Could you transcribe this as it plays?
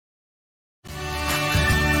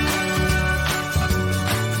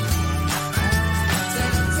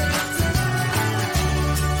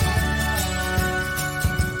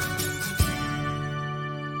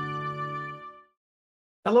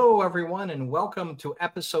Hello, everyone, and welcome to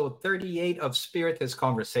episode 38 of Spiritist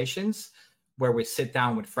Conversations, where we sit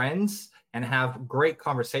down with friends and have great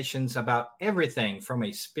conversations about everything from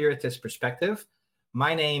a Spiritist perspective.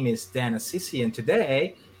 My name is Dan Assisi, and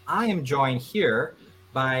today I am joined here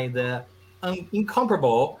by the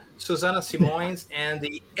incomparable Susana Simões and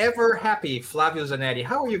the ever happy Flavio Zanetti.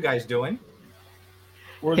 How are you guys doing?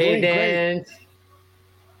 We're Hey doing great. Dan.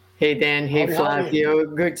 Hey Dan. Hey Howdy, howdy. Flavio.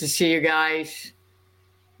 Good to see you guys.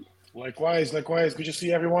 Likewise. Good to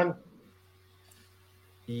see everyone.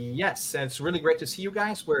 Yes, and it's really great to see you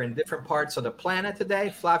guys. We're in different parts of the planet today.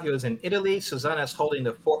 Flavio is in Italy. Susana is holding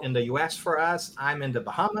the fort in the US for us. I'm in the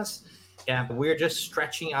Bahamas. And we're just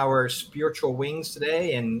stretching our spiritual wings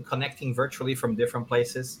today and connecting virtually from different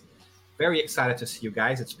places. Very excited to see you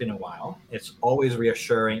guys. It's been a while. It's always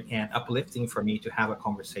reassuring and uplifting for me to have a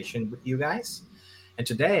conversation with you guys. And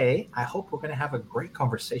today, I hope we're going to have a great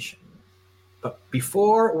conversation. But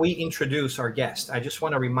before we introduce our guest, I just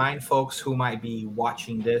want to remind folks who might be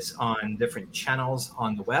watching this on different channels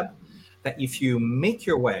on the web that if you make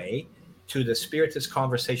your way to the Spiritist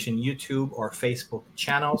Conversation YouTube or Facebook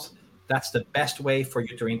channels, that's the best way for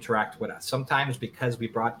you to interact with us. Sometimes because we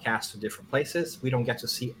broadcast to different places, we don't get to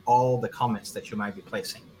see all the comments that you might be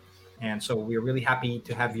placing. And so we're really happy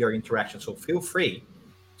to have your interaction. So feel free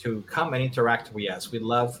to come and interact with us. We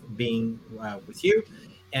love being with you.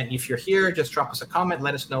 And if you're here, just drop us a comment,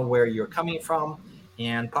 let us know where you're coming from,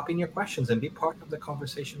 and pop in your questions and be part of the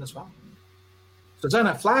conversation as well.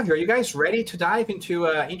 Susana, Flavio, are you guys ready to dive into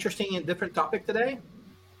an interesting and different topic today?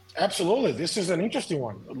 Absolutely. This is an interesting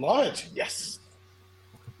one. Love it. Yes.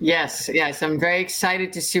 Yes. I'm very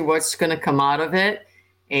excited to see what's going to come out of it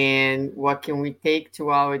and what can we take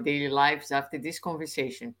to our daily lives after this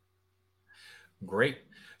conversation. Great.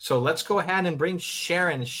 So let's go ahead and bring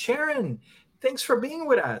Sharon. Sharon, thanks for being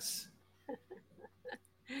with us.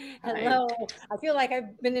 Hello. I feel like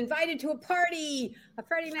I've been invited to a Friday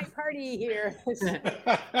night party here.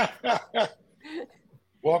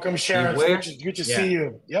 Welcome, Sharon. Good to see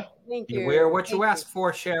you. Yep. Thank you. Beware what you ask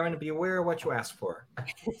for, Sharon. Beware what you ask for.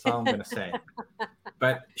 That's all I'm going to say.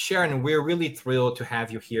 But Sharon, we're really thrilled to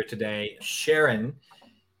have you here today. Sharon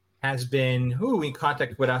has been in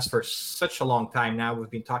contact with us for such a long time now.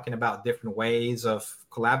 We've been talking about different ways of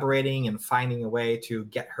collaborating and finding a way to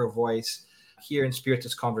get her voice here in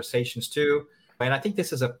Spiritist Conversations too. And I think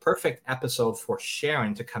this is a perfect episode for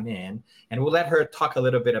Sharon to come in, and we'll let her talk a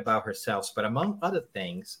little bit about herself. But among other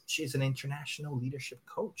things, she's an international leadership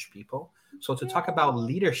coach, people. So to talk about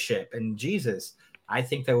leadership and Jesus, I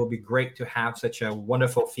think that will be great to have such a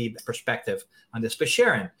wonderful perspective on this. But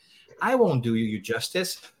Sharon, I won't do you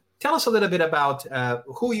justice. Tell us a little bit about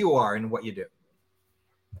who you are and what you do.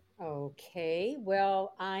 Okay.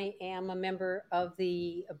 Well, I am a member of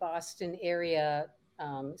the Boston area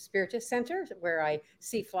Spiritist Center, where I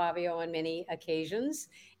see Flavio on many occasions,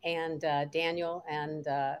 and Daniel and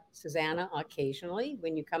Susana occasionally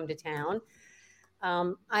when you come to town.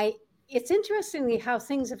 It's interesting how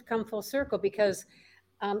things have come full circle because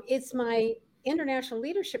it's my international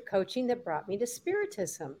leadership coaching that brought me to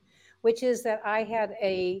Spiritism, which is that I had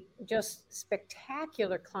a just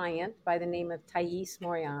spectacular client by the name of Thais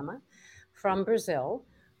Moriyama from Brazil,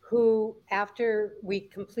 who, after we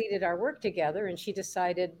completed our work together and she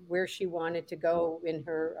decided where she wanted to go in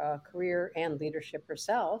her career and leadership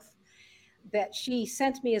herself, that she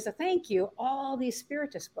sent me as a thank you all these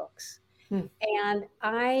Spiritist books. And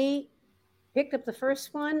I picked up the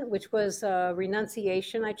first one, which was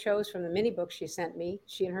Renunciation. I chose from the many books she sent me.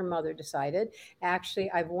 She and her mother decided.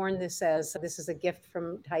 Actually, I've worn this is a gift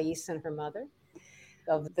from Thais and her mother,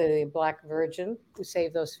 of the Black Virgin who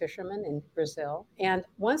saved those fishermen in Brazil. And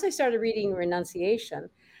once I started reading Renunciation,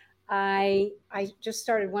 I just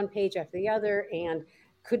started one page after the other and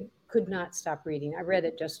could not stop reading. I read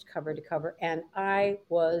it just cover to cover, and I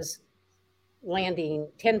was landing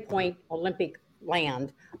 10-point Olympic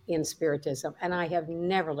land in Spiritism, and I have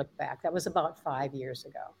never looked back. That was about 5 years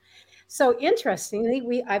ago. So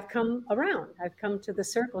interestingly, I've come around. I've come to the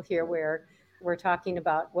circle here where we're talking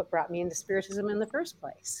about what brought me into Spiritism in the first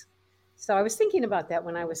place. So I was thinking about that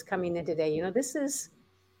when I was coming in today. You know, this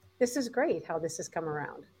is great how this has come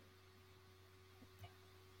around.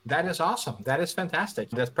 That is awesome. That is fantastic.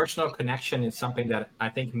 That personal connection is something that I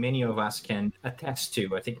think many of us can attest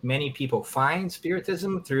to. I think many people find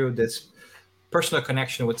Spiritism through this personal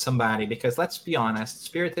connection with somebody, because let's be honest,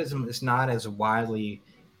 Spiritism is not as widely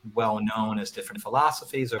well known as different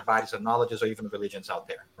philosophies or bodies of knowledges or even religions out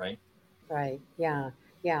there, right? Right. Yeah.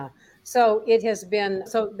 So it has been,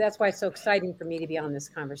 so that's why it's so exciting for me to be on this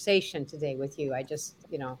conversation today with you. I just,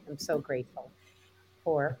 I'm so grateful.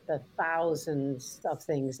 for the thousands of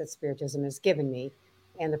things that Spiritism has given me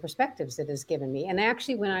and the perspectives it has given me. And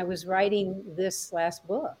actually, when I was writing this last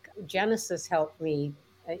book, Genesis helped me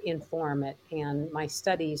inform it, and my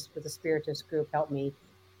studies with the Spiritist group helped me,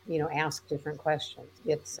 ask different questions.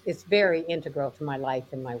 It's very integral to my life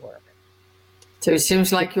and my work. So it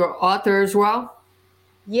seems like you're author as well?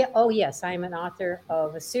 Yeah. Oh, yes. I'm an author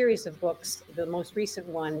of a series of books. The most recent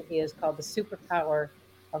one is called The Superpower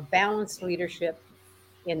of Balanced Leadership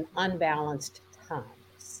in Unbalanced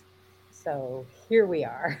Times. So here we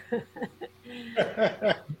are.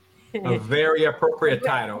 A very appropriate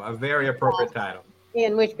title. A very appropriate title.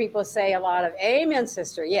 In which people say a lot of "Amen,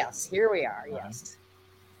 sister." Yes, here we are. Yes.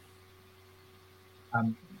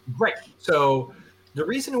 Great. So the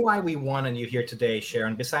reason why we wanted you here today,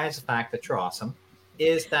 Sharon, besides the fact that you're awesome,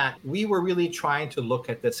 is that we were really trying to look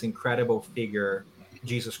at this incredible figure,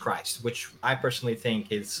 Jesus Christ, which I personally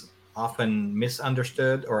think is often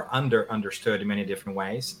misunderstood or understood in many different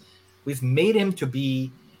ways. We've made him to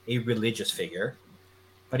be a religious figure,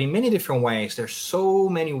 but in many different ways, there's so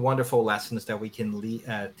many wonderful lessons that we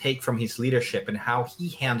can take from his leadership and how he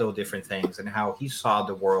handled different things and how he saw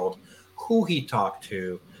the world, who he talked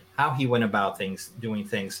to, how he went about things, doing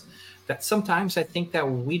things that sometimes I think that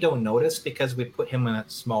we don't notice because we put him in a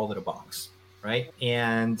small little box, right?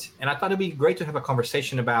 And I thought it'd be great to have a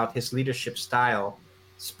conversation about his leadership style,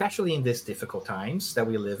 especially in these difficult times that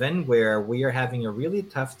we live in, where we are having a really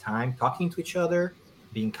tough time talking to each other,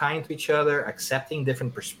 being kind to each other, accepting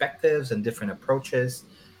different perspectives and different approaches.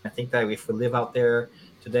 I think that if we live out there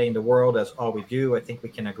today in the world as all we do, I think we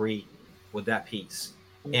can agree with that piece.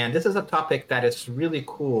 And this is a topic that is really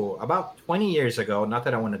cool. About 20 years ago, not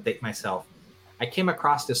that I want to date myself, I came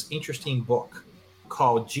across this interesting book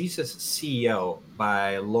called Jesus CEO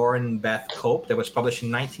by Lauren Beth Cope that was published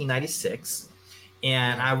in 1996.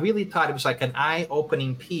 And I really thought it was like an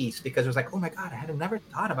eye-opening piece because it was like, oh my God, I had never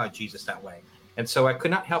thought about Jesus that way. And so I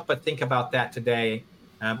could not help but think about that today.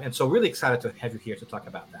 And so really excited to have you here to talk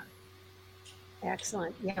about that.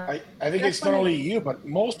 Excellent. Yeah. I think it's not only you, but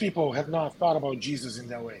most people have not thought about Jesus in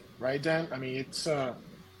that way, right, Dan? I mean,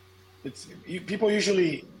 people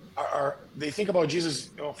usually they think about Jesus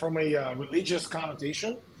from a religious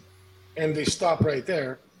connotation, and they stop right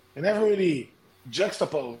there and never really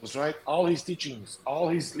juxtapose, right, all his teachings, all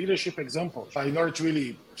his leadership examples, in order to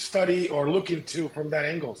really study or look into from that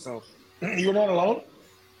angle. So you're not alone.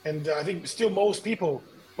 And I think still most people,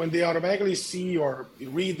 when they automatically see or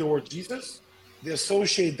read the word Jesus, they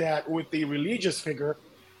associate that with the religious figure,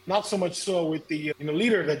 not so much so with the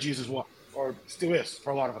leader that Jesus was or still is for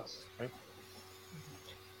a lot of us, right?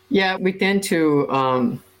 Yeah, we tend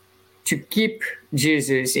to keep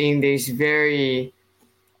Jesus in this very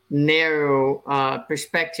narrow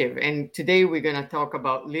perspective. And today we're going to talk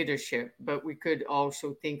about leadership, but we could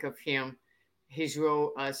also think of his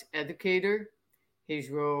role as educator, his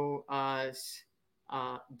role as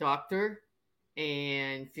doctor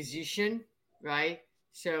and physician, right?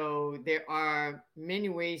 So there are many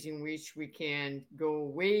ways in which we can go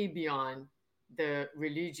way beyond the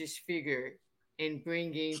religious figure and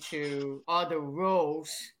bring into other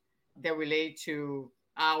roles that relate to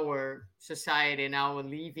our society and our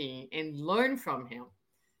living and learn from him.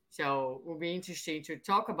 So it will be interesting to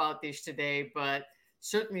talk about this today, but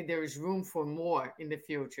certainly there is room for more in the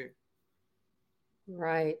future.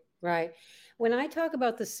 Right, right. When I talk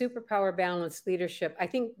about the superpower balanced leadership, I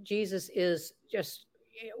think Jesus is just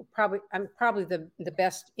probably the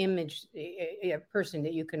best image person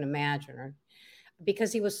that you can imagine, right?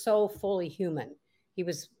 Because he was so fully human. He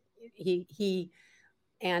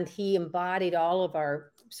embodied all of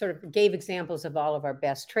our, sort of gave examples of all of our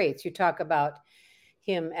best traits. You talk about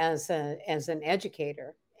him as an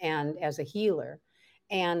educator and as a healer.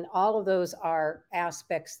 And all of those are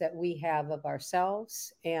aspects that we have of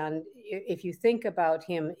ourselves. And if you think about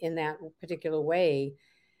him in that particular way,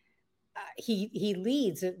 he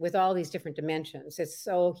leads it with all these different dimensions. He's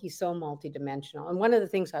so multidimensional. And one of the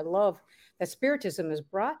things I love that Spiritism has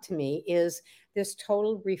brought to me is this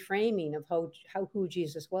total reframing of who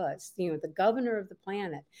Jesus was. The governor of the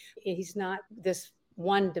planet. He's not this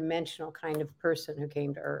one-dimensional kind of person who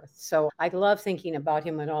came to Earth. So I love thinking about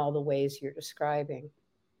him in all the ways you're describing.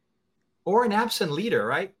 Or an absent leader,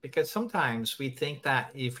 right? Because sometimes we think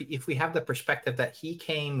that if we have the perspective that he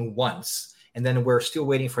came once and then we're still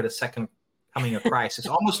waiting for the second coming of Christ, it's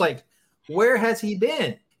almost like, where has he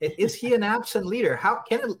been? Is he an absent leader? How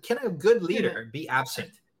can a good leader be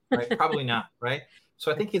absent? Right? Probably not, right?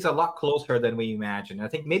 So I think he's a lot closer than we imagine. I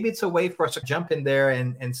think maybe it's a way for us to jump in there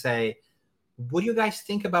and say, what do you guys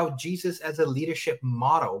think about Jesus as a leadership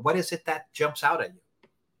model? What is it that jumps out at you?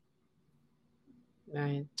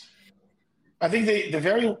 Right. I think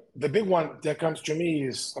the big one that comes to me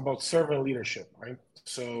is about servant leadership, right?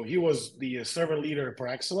 So he was the servant leader par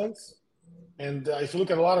excellence. And if you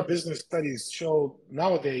look at a lot of business studies, show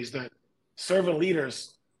nowadays that servant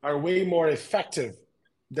leaders are way more effective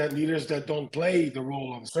than leaders that don't play the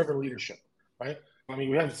role of servant leadership, right? I mean,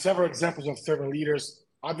 we have several examples of servant leaders.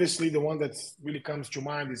 Obviously, the one that really comes to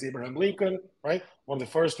mind is Abraham Lincoln, right? One of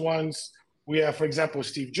the first ones. We have, for example,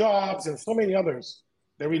 Steve Jobs and so many others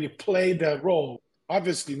that really played that role.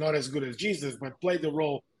 Obviously, not as good as Jesus, but played the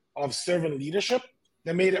role of servant leadership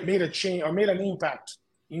that made a change or made an impact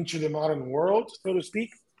into the modern world, so to speak.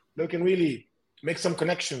 They can really make some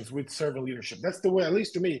connections with servant leadership. That's the way, at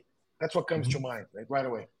least to me, that's what comes to mind right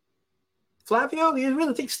away. Flavio, you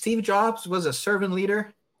really think Steve Jobs was a servant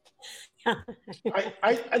leader?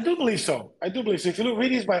 I do believe so. I do believe so. If you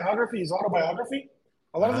read his biography, his autobiography,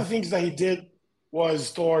 a lot of the things that he did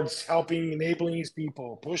was towards helping, enabling his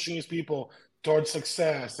people, pushing his people towards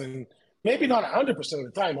success, and maybe not 100% of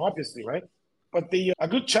the time, obviously, right? But a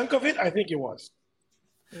good chunk of it, I think it was.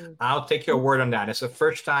 I'll take your word on that. It's the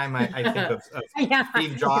first time I think of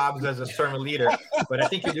Steve Jobs as a servant leader, but I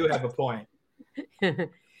think you do have a point.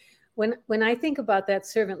 When I think about that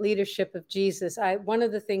servant leadership of Jesus, one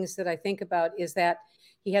of the things that I think about is that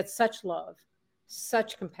he had such love,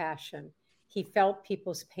 such compassion. He felt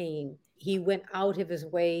people's pain. He went out of his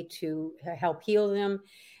way to help heal them.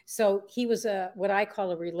 So he was what I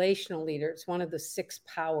call a relational leader. It's one of the 6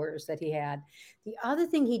 powers that he had. The other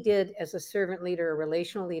thing he did as a servant leader, a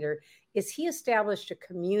relational leader, is he established a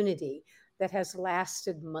community that has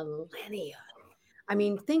lasted millennia. I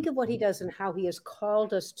mean, think of what he does and how he has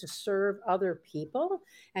called us to serve other people,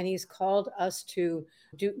 and he's called us to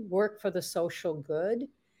do work for the social good.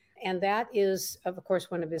 And that is, of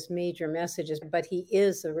course, one of his major messages, but he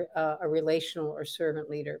is a relational or servant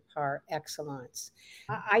leader par excellence.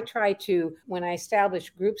 I try to, when I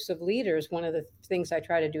establish groups of leaders, one of the things I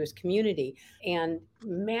try to do is community. And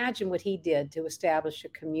imagine what he did to establish a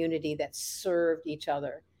community that served each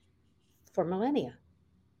other for millennia.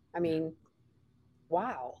 I mean,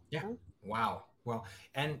 wow. Yeah. Wow. Well,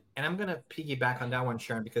 and I'm going to piggyback on that one,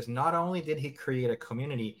 Sharon, because not only did he create a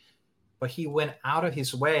community, but he went out of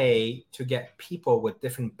his way to get people with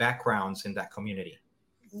different backgrounds in that community.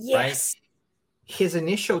 Yes. Right? His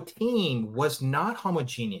initial team was not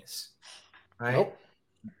homogeneous, right? Nope.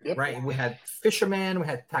 Yep. Right. We had fishermen, we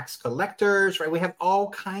had tax collectors, right? We have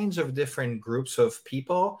all kinds of different groups of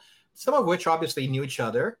people, some of which obviously knew each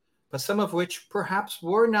other, but some of which perhaps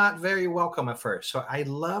were not very welcome at first. So I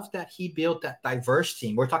love that he built that diverse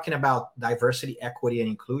team. We're talking about diversity, equity, and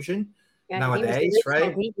inclusion nowadays,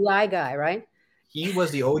 right? DEI guy, right? He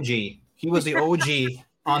was the OG. He was the OG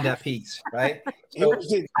on that piece, right? He was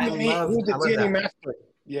the DNA that. master.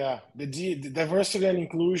 Yeah, the diversity and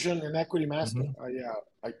inclusion and equity master. Yeah,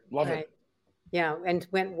 I love it. Yeah, and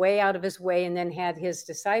went way out of his way, and then had his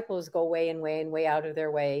disciples go way and way and way out of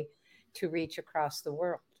their way to reach across the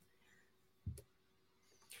world.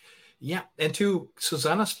 Yeah, and to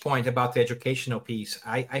Susanna's point about the educational piece,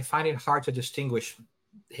 I find it hard to distinguish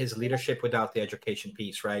his leadership without the education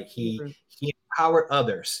piece, right? He empowered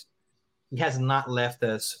others. He has not left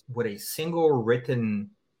us with a single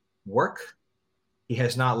written work. He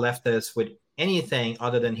has not left us with anything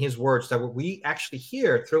other than his words that we actually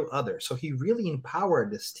hear through others. So he really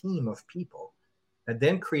empowered this team of people that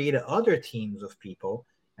then created other teams of people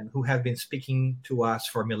and who have been speaking to us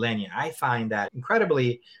for millennia. I find that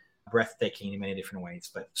incredibly breathtaking in many different ways.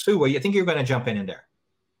 But Sue, I think you're going to jump in there.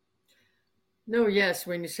 No, yes.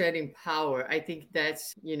 When you said empower, I think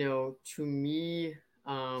that's, to me,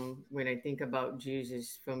 when I think about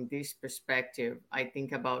Jesus from this perspective, I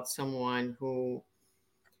think about someone who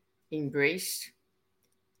embraced,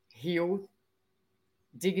 healed,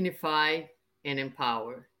 dignified, and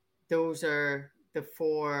empowered. Those are the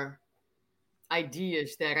 4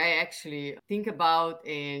 ideas that I actually think about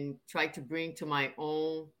and try to bring to my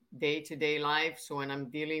own day-to-day life. So when I'm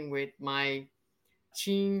dealing with my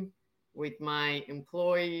team, with my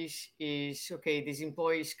employees, is okay, this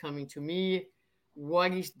employee is coming to me.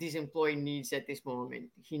 What is this employee needs at this moment?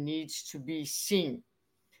 He needs to be seen.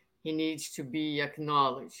 He needs to be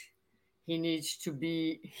acknowledged. He needs to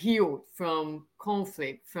be healed from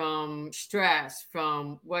conflict, from stress,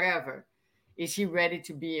 from whatever. Is he ready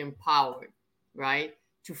to be empowered, right?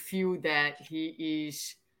 To feel that he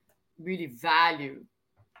is really valued.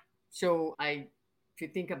 So if you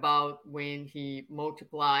think about when he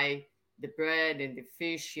multiplied the bread and the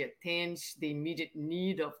fish, he attends the immediate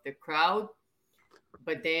need of the crowd.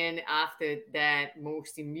 But then after that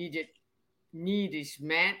most immediate need is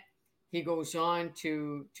met, he goes on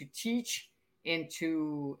to teach and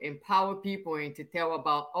to empower people and to tell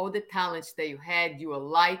about all the talents that you had. You were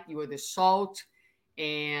light, you were the salt,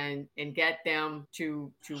 and get them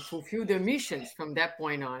to fulfill their missions from that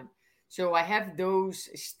point on. So I have those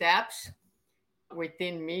steps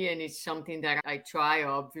within me, and it's something that I try.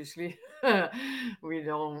 Obviously,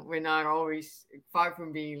 we're not always far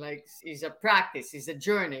from being like, it's a practice, it's a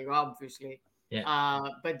journey, obviously. Yeah.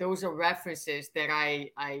 But those are references that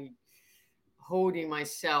I hold in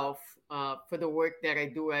myself for the work that I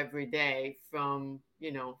do every day, from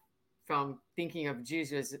thinking of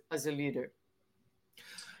Jesus as a leader.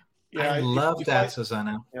 Yeah, I love that,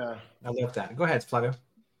 Susanna. Yeah, I love that. Go ahead, Flavio.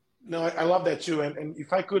 No, I love that too. And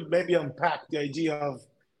if I could maybe unpack the idea of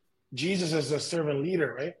Jesus as a servant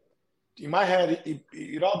leader, right? In my head,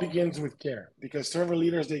 it all begins with care, because servant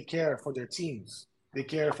leaders, they care for their teams. They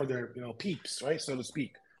care for their, peeps, right? So to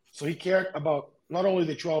speak. So he cared about not only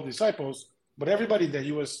the 12 disciples, but everybody that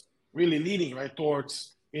he was really leading, right,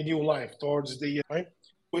 towards a new life, towards the, right,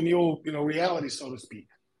 a new, reality, so to speak.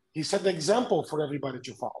 He set the example for everybody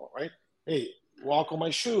to follow, right? Hey, walk on my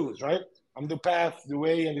shoes, right? I'm the path, the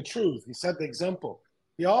way, and the truth. He set the example.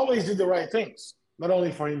 He always did the right things, not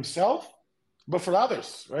only for himself, but for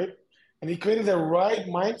others, right? And he created the right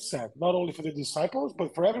mindset, not only for the disciples,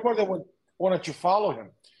 but for everybody that wanted to follow him.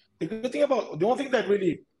 The only thing that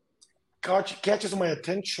really catches my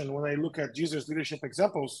attention when I look at Jesus' leadership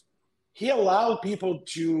examples, he allowed people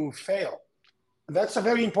to fail. That's a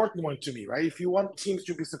very important one to me, right? If you want teams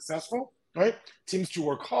to be successful, right? Teams to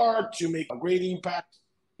work hard, to make a great impact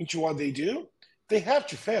into what they do, they have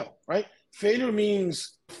to fail, right? Failure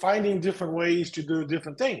means finding different ways to do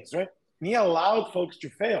different things, right? And he allowed folks to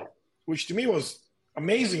fail, which to me was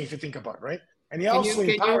amazing if you think about it, right? And he also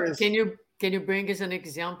empowers. Can you bring us an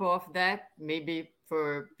example of that? Maybe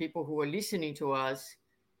for people who are listening to us,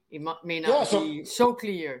 it may not be so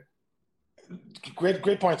clear.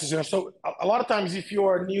 Great point, Cesar. So a lot of times, if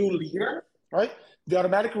you're a new leader, right, the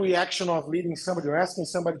automatic reaction of leading somebody or asking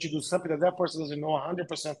somebody to do something that person doesn't know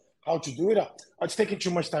 100% how to do it, it's taking too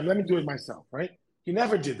much time. Let me do it myself, right? He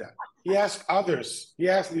never did that. He asked others. He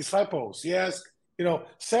asked disciples. He asked,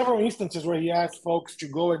 several instances where he asked folks to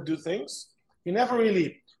go and do things. He never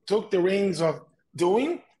really took the reins of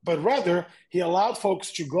doing, but rather he allowed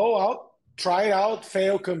folks to go out, try it out,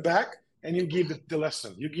 fail, come back, and you give the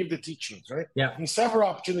lesson, you give the teachings, right? Yeah. In several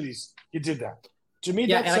opportunities, he did that. To me,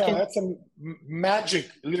 that's a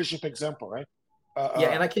magic leadership example, right?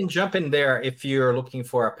 And I can jump in there if you're looking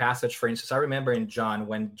for a passage. For instance, I remember in John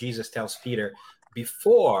when Jesus tells Peter,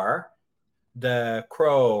 before the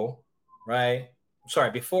crow, right?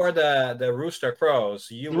 Sorry, before the rooster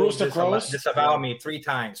crows, you will disavow me 3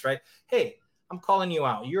 times, right? Hey, I'm calling you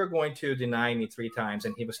out. You're going to deny me 3 times,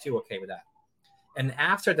 and he was still okay with that. And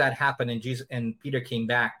after that happened, and Peter came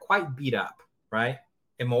back quite beat up, right?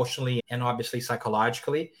 Emotionally and obviously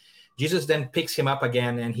psychologically. Jesus then picks him up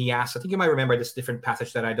again, and he asks, I think you might remember this different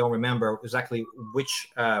passage that I don't remember exactly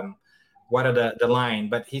which, what are the line,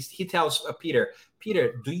 but he tells Peter,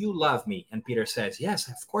 do you love me? And Peter says, yes,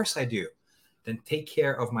 of course I do. Then take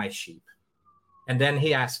care of my sheep. And then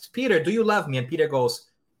he asks, Peter, do you love me? And Peter goes,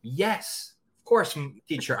 yes, of course,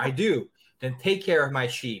 teacher, I do. Then take care of my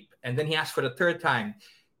sheep. And then he asks for the 3rd time,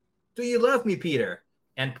 do you love me, Peter?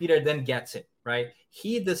 And Peter then gets it, right?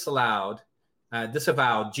 He disavowed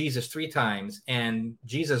Jesus 3 times, and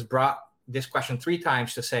Jesus brought this question 3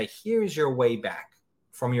 times to say, here's your way back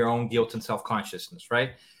from your own guilt and self-consciousness,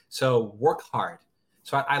 right? So work hard.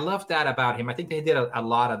 So I love that about him. I think they did a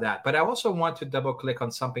lot of that. But I also want to double click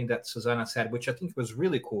on something that Susanna said, which I think was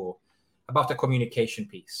really cool, about the communication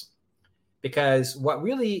piece. Because what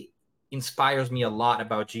really inspires me a lot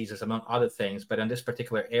about Jesus, among other things, but in this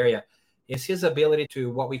particular area, is his ability to,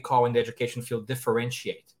 what we call in the education field,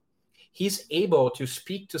 differentiate. He's able to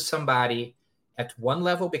speak to somebody at one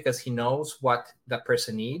level because he knows what that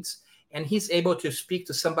person needs, and he's able to speak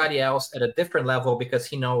to somebody else at a different level because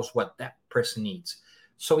he knows what that person needs.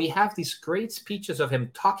 So we have these great speeches of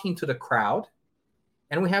him talking to the crowd,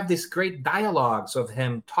 and we have these great dialogues of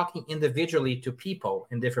him talking individually to people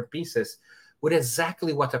in different pieces with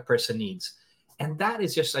exactly what a person needs. And that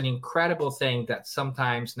is just an incredible thing that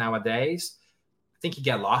sometimes nowadays, I think you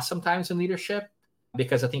get lost sometimes in leadership,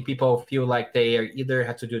 because I think people feel like they either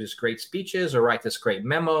have to do these great speeches or write this great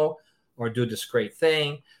memo or do this great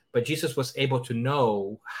thing. But Jesus was able to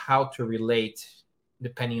know how to relate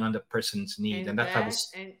depending on the person's need. And that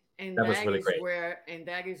was really great. And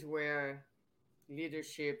that is where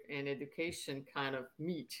leadership and education kind of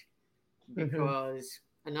meet, because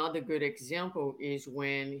another good example is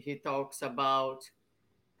when he talks about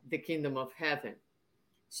the kingdom of heaven.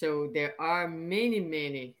 So there are many,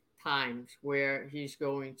 many times where he's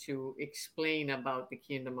going to explain about the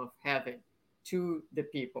kingdom of heaven to the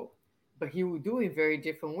people. But he will do it in very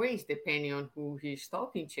different ways depending on who he's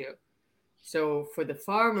talking to. So for the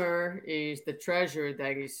farmer is the treasure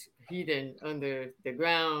that is hidden under the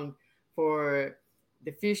ground. For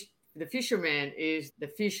the fisherman is the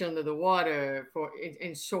fish under the water.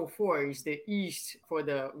 And so forth is the east for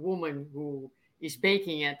the woman who is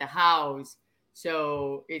baking at the house.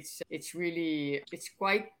 So it's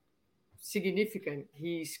quite significant,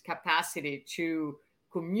 his capacity to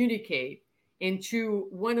communicate. And to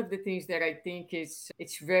one of the things that I think it's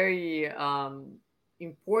very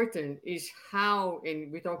important is how,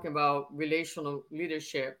 and we're talking about relational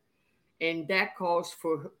leadership, and that calls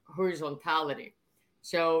for horizontality.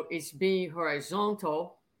 So it's being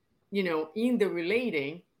horizontal, in the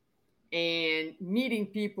relating and meeting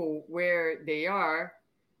people where they are.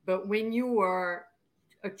 But when you are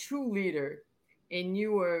a true leader and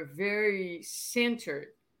you are very centered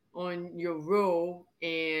on your role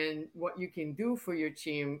and what you can do for your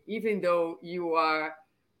team, even though you are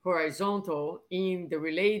horizontal in the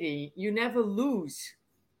relating, you never lose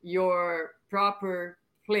your proper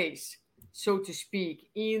place, so to speak,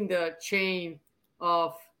 in the chain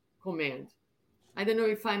of command. I don't know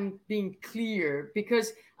if I'm being clear,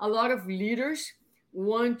 because a lot of leaders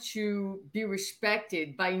want to be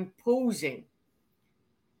respected by imposing.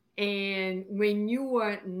 And when you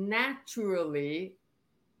are naturally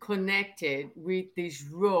connected with this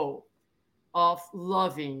role of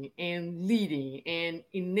loving and leading and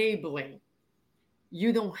enabling,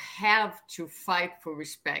 you don't have to fight for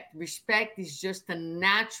respect. Respect is just a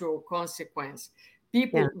natural consequence.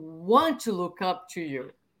 People want to look up to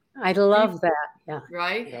you. I love that. Yeah.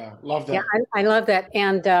 Right? Yeah, love that. Yeah, I love that.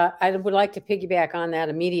 And I would like to piggyback on that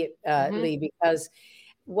immediately, because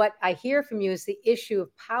what I hear from you is the issue of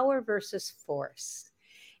power versus force.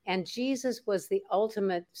 And Jesus was the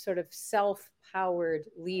ultimate sort of self-powered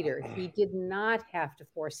leader. He did not have to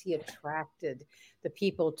force. He attracted the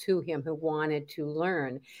people to him who wanted to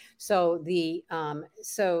learn. So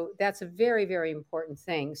so that's a very, very important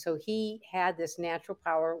thing. So he had this natural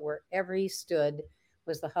power wherever he stood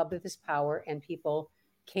was the hub of his power, and people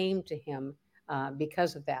came to him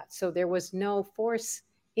because of that. So there was no force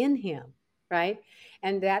in him, right?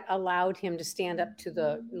 And that allowed him to stand up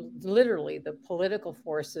to literally the political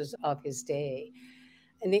forces of his day.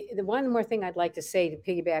 And the one more thing I'd like to say to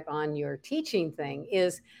piggyback on your teaching thing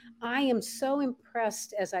is I am so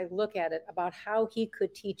impressed as I look at it about how he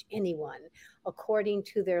could teach anyone according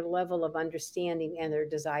to their level of understanding and their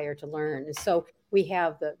desire to learn. And so we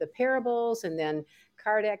have the parables, and then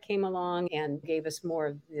Kardec came along and gave us more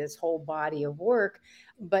of this whole body of work.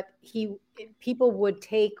 But people would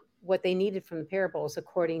take what they needed from the parables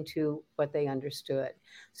according to what they understood.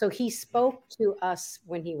 So he spoke to us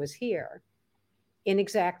when he was here in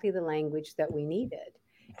exactly the language that we needed.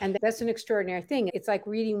 And that's an extraordinary thing. It's like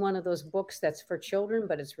reading one of those books that's for children,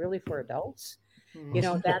 but it's really for adults.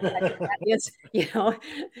 That is,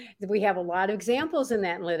 we have a lot of examples in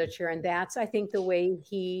that literature. And that's, I think, the way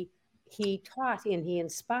he taught and he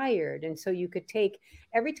inspired. And so you could take,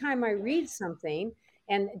 every time I read something,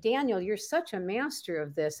 and Daniel, you're such a master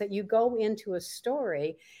of this, that you go into a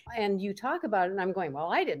story and you talk about it, and I'm going,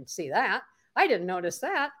 well, I didn't see that. I didn't notice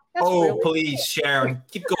that. That's really please, cool. Sharon,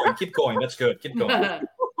 keep going. That's good. Keep going.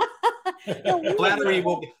 Flattery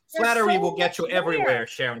will get you everywhere,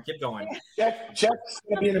 Sharon. Keep going. Check's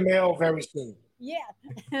gonna be in the mail very soon.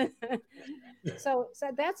 Yeah. So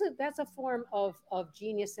that's a form of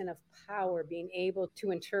genius and of power, being able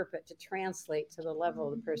to interpret, to translate to the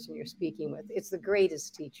level of the person you're speaking with. It's the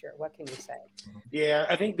greatest teacher. What can you say? Yeah,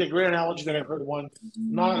 I think the great analogy that I've heard once,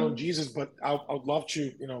 not on Jesus, but I would love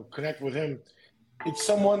to connect with him. It's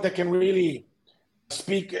someone that can really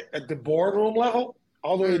speak at the boardroom level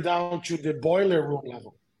all the way down to the boiler room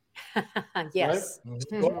level. Yes.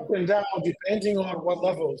 Right? Up and down, depending on what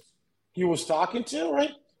levels he was talking to,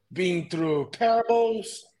 right? Being through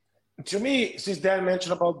parables. To me, since Dan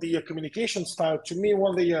mentioned about the communication style, to me,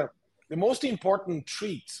 one of the most important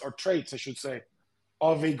traits, I should say,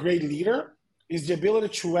 of a great leader is the ability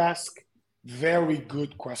to ask very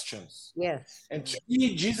good questions. Yes. And to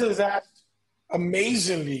me, Jesus asked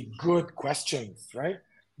amazingly good questions, right?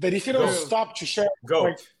 That if you don't stop to share,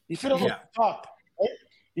 if you don't stop, right?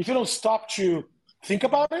 If you don't stop to think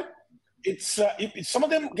about it, it's some of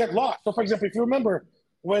them get lost. So, for example, if you remember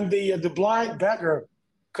when the blind beggar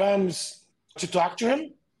comes to talk to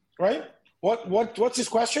him, right? What's his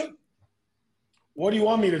question? What do you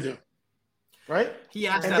want me to do? Right? He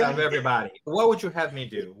asked that of everybody. What would you have me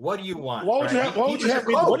do? What do you want? What would you have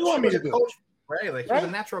me do? What do you want me to do? right? Like Right? he's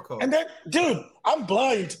a natural coach. And then, dude, I'm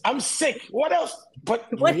blind. I'm sick. What else? But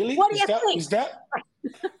really? What do you think?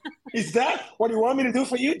 Is that what you want me to do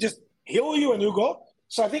for you? Just heal you and you go?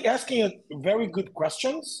 So I think asking very good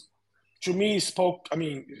questions to me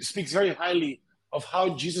speaks very highly of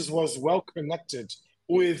how Jesus was well connected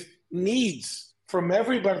with needs from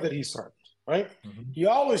everybody that he served, right? Mm-hmm. He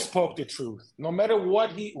always spoke the truth, no matter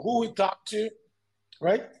who he talked to,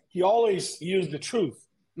 right? He always used the truth,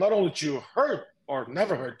 not only to hurt or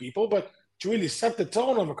never hurt people, but to really set the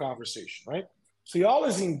tone of a conversation, right? So he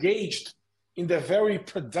always engaged in the very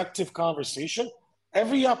productive conversation.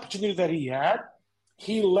 Every opportunity that he had,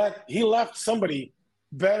 he left somebody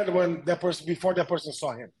better than before that person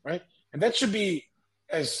saw him, right? And that should be,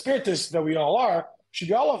 as spiritists that we all are, should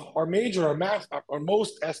be all of our major or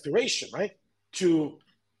most aspiration, right? To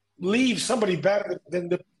leave somebody better than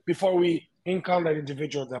before we encounter that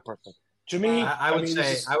individual, that person. To me, I would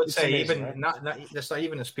say amazing, even right? not that's not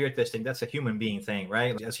even a spiritist thing. That's a human being thing,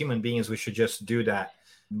 right? As human beings, we should just do that.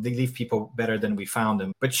 They leave people better than we found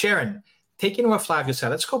them. But Sharon, taking what Flavio said,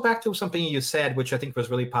 let's go back to something you said, which I think was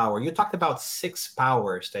really powerful. You talked about 6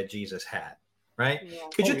 powers that Jesus had, right? Yeah.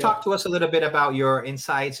 Could you talk to us a little bit about your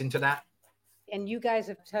insights into that? And you guys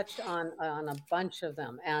have touched on a bunch of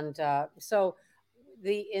them. And so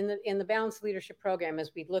in the Balanced Leadership Program,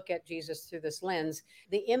 as we look at Jesus through this lens,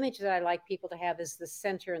 the image that I like people to have is the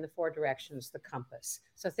center and the 4 directions, the compass.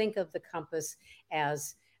 So think of the compass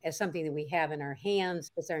as something that we have in our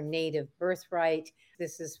hands. It's our native birthright.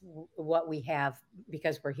 This is what we have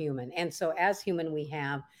because we're human. And so as human, we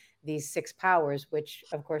have these 6 powers, which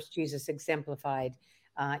of course Jesus exemplified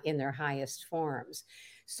in their highest forms.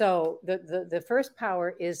 So the first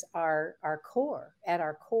power is our core. At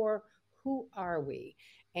our core, who are we?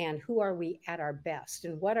 And who are we at our best?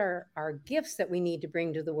 And what are our gifts that we need to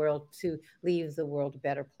bring to the world to leave the world a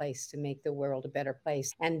better place, to make the world a better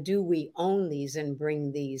place? And do we own these and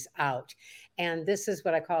bring these out? And this is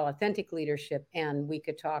what I call authentic leadership. And we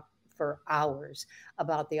could talk for hours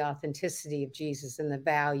about the authenticity of Jesus and the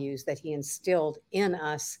values that he instilled in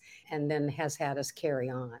us and then has had us carry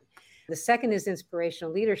on. The second is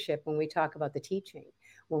inspirational leadership when we talk about the teaching,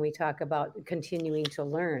 when we talk about continuing to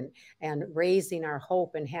learn and raising our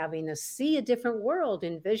hope and having us see a different world,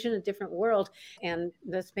 envision a different world, and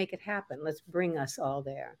let's make it happen. Let's bring us all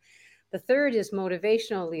there. The third is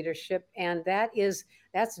motivational leadership, and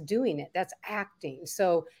that's doing it, that's acting.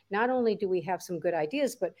 So not only do we have some good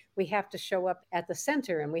ideas, but we have to show up at the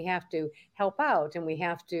center and we have to help out and we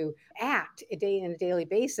have to act on a daily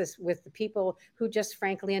basis with the people who just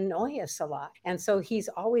frankly annoy us a lot. And so he's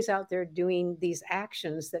always out there doing these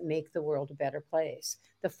actions that make the world a better place.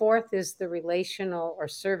 The fourth is the relational or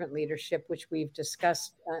servant leadership, which we've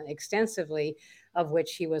discussed extensively, of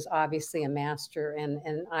which he was obviously a master and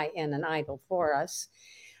an idol for us.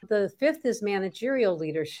 The fifth is managerial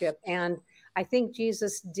leadership. And I think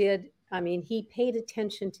Jesus he paid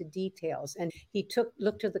attention to details and he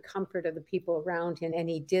looked to the comfort of the people around him and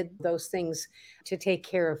he did those things to take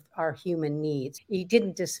care of our human needs. He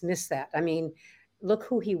didn't dismiss that. Look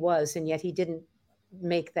who he was, and yet he didn't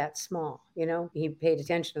make that small, he paid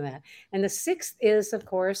attention to that. And the sixth is, of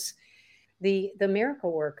course, the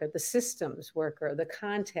miracle worker, the systems worker, the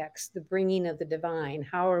context, the bringing of the divine.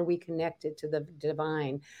 How are we connected to the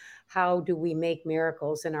divine? How do we make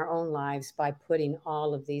miracles in our own lives by putting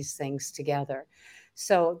all of these things together?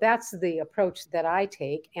 So that's the approach that I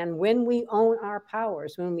take. And when we own our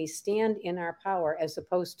powers, when we stand in our power, as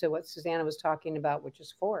opposed to what Susanna was talking about, which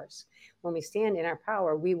is force, when we stand in our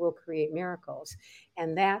power, we will create miracles.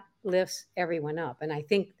 And that lifts everyone up. And I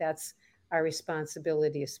think that's our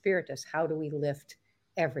responsibility as spiritists. How do we lift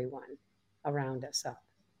everyone around us up?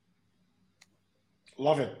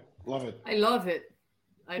 Love it. Love it. I love it.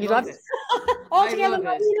 You love it? All together, we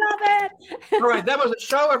love it. All right, that was a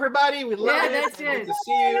show, everybody. We love it. That's it. Good to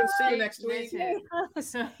see you. See you next week.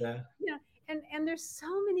 Yeah. And there's so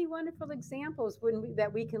many wonderful examples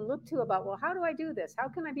that we can look to about, well, how do I do this? How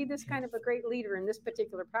can I be this kind of a great leader in this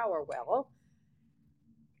particular power? Well,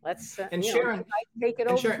 let's Sharon, take it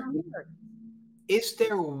over from here. Is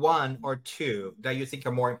there one or two that you think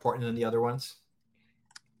are more important than the other ones?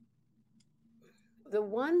 The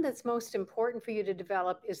one that's most important for you to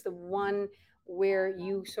develop is the one where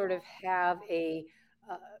you sort of have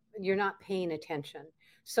you're not paying attention.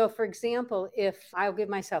 So for example, if I'll give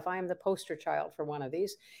myself, I am the poster child for one of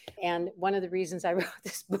these. And one of the reasons I wrote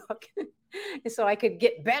this book is so I could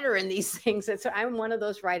get better in these things. And so I'm one of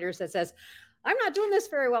those writers that says, I'm not doing this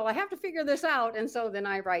very well. I have to figure this out. And so then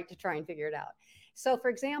I write to try and figure it out. So, for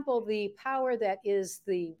example, the power that is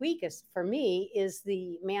the weakest for me is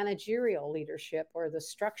the managerial leadership or the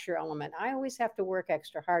structure element. I always have to work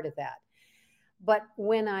extra hard at that. But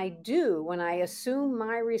when I assume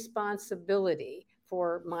my responsibility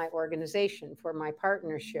for my organization, for my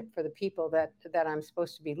partnership, for the people that I'm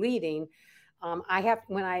supposed to be leading,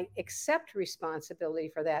 when I accept responsibility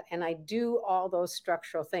for that and I do all those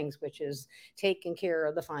structural things, which is taking care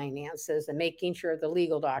of the finances and making sure the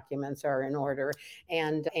legal documents are in order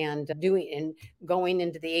and going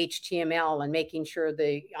into the HTML and making sure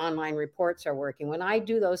the online reports are working. When I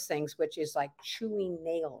do those things, which is like chewing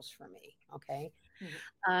nails for me, okay,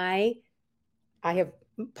 I have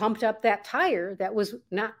pumped up that tire that was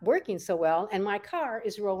not working so well, and my car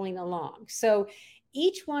is rolling along. So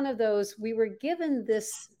each one of those, we were given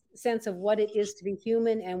this sense of what it is to be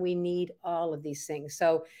human, and we need all of these things.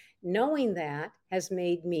 So knowing that has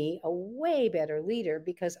made me a way better leader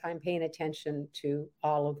because I'm paying attention to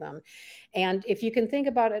all of them. And if you can think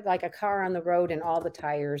about it like a car on the road and all the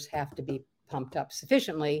tires have to be pumped up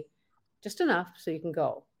sufficiently, just enough so you can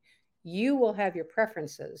go. You will have your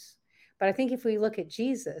preferences. But I think if we look at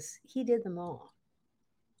Jesus, he did them all.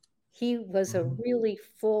 He was a really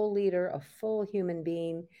full leader, a full human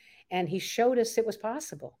being, and he showed us it was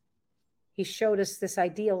possible. He showed us this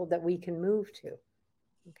ideal that we can move to.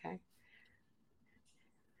 Okay.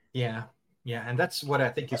 Yeah. Yeah. And that's what I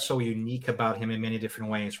think is so unique about him in many different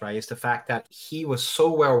ways, right? Is the fact that he was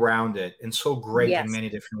so well-rounded and so great in many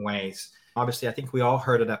different ways. Obviously, I think we all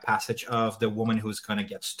heard of that passage of the woman who's going to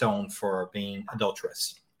get stoned for being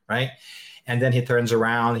adulterous, right? And then he turns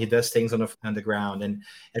around, he does things on the ground, and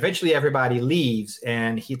eventually everybody leaves,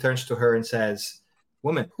 and he turns to her and says,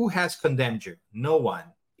 "Woman, who has condemned you?" "No one,"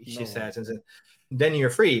 she says, and says, "Then you're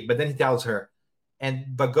free." But then he tells her,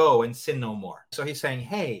 but go and sin no more. So he's saying,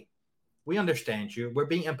 hey, we understand you. We're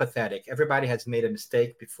being empathetic. Everybody has made a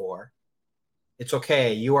mistake before. It's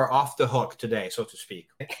okay. You are off the hook today, so to speak.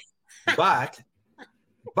 But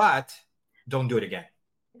don't do it again.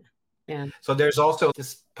 Yeah. So there's also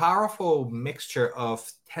this powerful mixture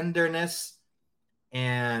of tenderness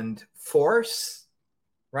and force,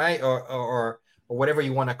 right? Or whatever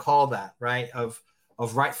you want to call that, right? Of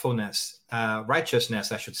rightfulness,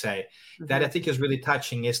 righteousness, I should say, that I think is really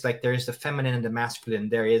touching. Is like there is the feminine and the masculine.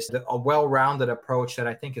 There is a well-rounded approach that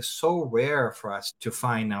I think is so rare for us to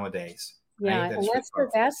find nowadays. Yeah, right? and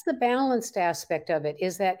that's the balanced aspect of it,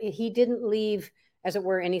 is that he didn't leave, as it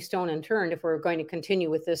were, any stone unturned. If we're going to continue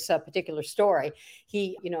with this particular story,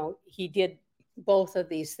 he did both of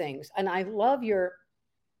these things. And I love your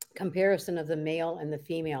comparison of the male and the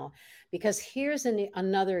female, because here's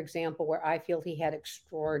another example where I feel he had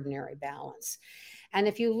extraordinary balance. And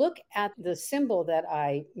if you look at the symbol that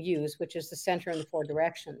I use, which is the center and the four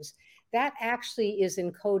directions, that actually is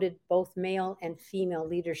encoded both male and female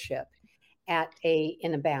leadership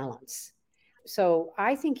in a balance. So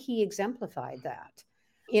I think he exemplified that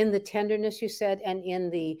in the tenderness you said, and in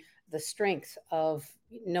the strength of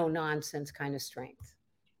no nonsense kind of strength.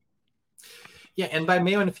 Yeah, and by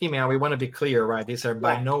male and female, we want to be clear, right? These are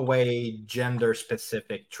by no way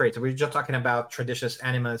gender-specific traits. We're just talking about traditions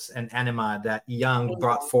animus and anima that Jung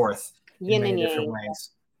brought forth in many different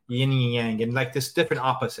ways. Yin and yang, and like this different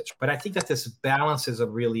opposites. But I think that this balance is a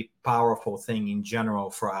really powerful thing in general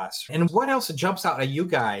for us. And what else jumps out at you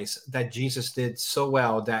guys that Jesus did so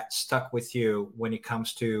well that stuck with you when it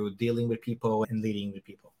comes to dealing with people and leading with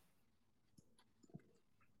people?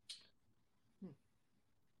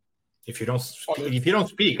 If you don't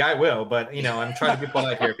speak, I will. But I'm trying to be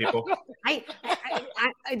polite here, people.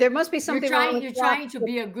 There must be something wrong. You're trying to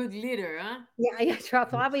be a good leader, huh? Yeah,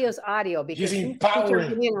 Flavio's audio, because he's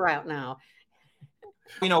empowering in right now.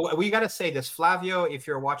 We got to say this, Flavio. If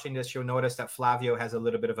you're watching this, you'll notice that Flavio has a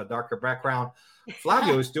little bit of a darker background.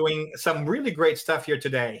 Flavio is doing some really great stuff here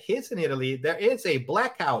today. He's in Italy. There is a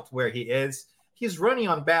blackout where he is. He's running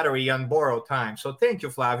on battery on borrowed time. So thank you,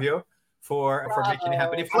 Flavio, for making it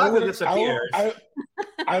happen. If Flavio disappears,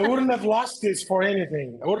 I wouldn't have lost this for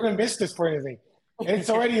anything. I wouldn't have missed this for anything. And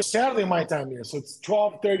it's already Saturday my time here, so it's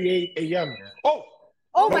 12:38 a.m.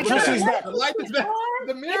 Oh my God! Is back. The light is back.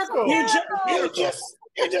 The miracle. You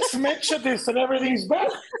just mentioned this, and everything's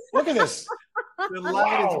back. Look at this. The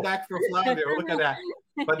light is back for Flavio. Look at that.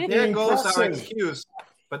 But there goes our excuse.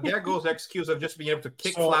 But there goes the excuse of just being able to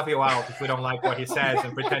kick Flavio out if we don't like what he says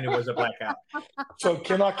and pretend it was a blackout. So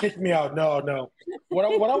cannot kick me out. No. What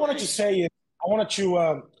I wanted to say is, I wanted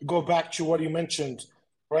to go back to what you mentioned,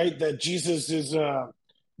 right? That Jesus is the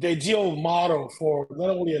ideal model for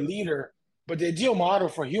not only a leader, but the ideal model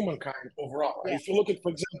for humankind overall. Right? Yeah. If you look at,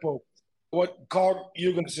 for example, what Carl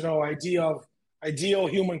Jung's idea of ideal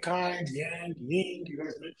humankind, yang, yin, you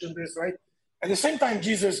guys mentioned this, right? At the same time,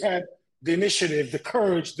 Jesus had the initiative, the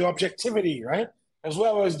courage, the objectivity, right? As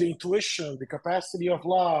well as the intuition, the capacity of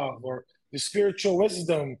love, or the spiritual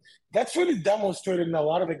wisdom. That's really demonstrated in a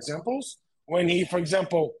lot of examples when he, for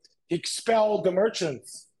example, expelled the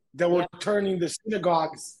merchants that were turning the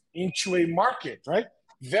synagogues into a market, right?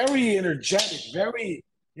 Very energetic, very,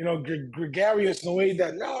 gregarious in a way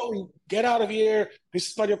that, no, get out of here. This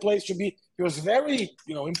is not your place to be. He was very,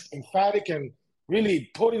 emphatic and really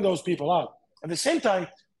putting those people out. At the same time,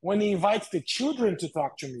 when he invites the children to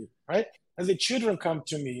talk to me, right? As the children come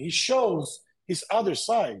to me, he shows his other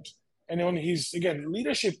side. And on his, again,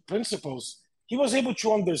 leadership principles, he was able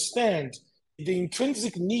to understand the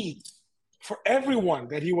intrinsic need for everyone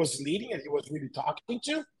that he was leading and he was really talking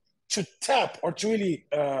to tap or to really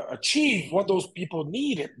achieve what those people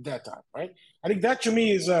needed at that time, right? I think that to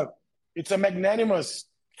me it's a magnanimous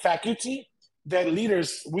faculty that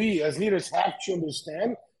we as leaders have to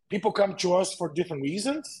understand. People come to us for different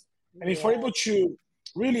reasons. And if we're able to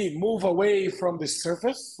really move away from the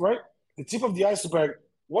surface, right? The tip of the iceberg,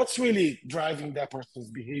 what's really driving that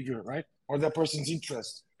person's behavior, right? Or that person's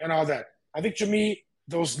interest and all that. I think to me,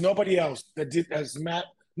 there was nobody else that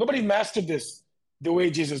nobody mastered this the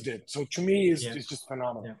way Jesus did. So to me, it's just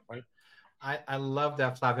phenomenal, right? I love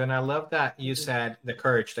that, Flavio. And I love that you said the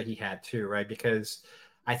courage that he had too, right? Because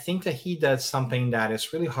I think that he does something that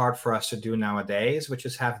is really hard for us to do nowadays, which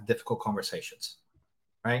is have difficult conversations,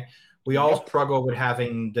 right? We all struggle with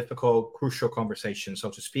having difficult, crucial conversations, so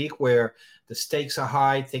to speak, where the stakes are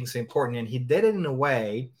high, things are important. And he did it in a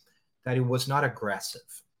way that it was not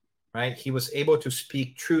aggressive, right? He was able to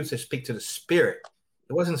speak truth, to speak to the spirit.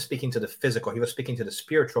 He wasn't speaking to the physical. He was speaking to the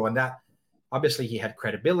spiritual. And that, obviously, he had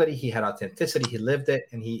credibility, he had authenticity, he lived it,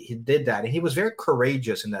 and he did that. And he was very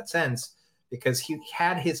courageous in that sense because he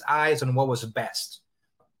had his eyes on what was best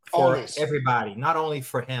for everybody, not only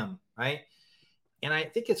for him, right? And I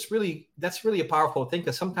think that's really a powerful thing,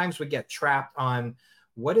 because sometimes we get trapped on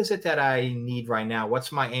what is it that I need right now?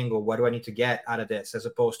 What's my angle? What do I need to get out of this, as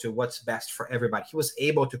opposed to what's best for everybody? He was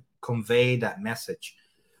able to convey that message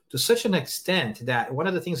to such an extent that one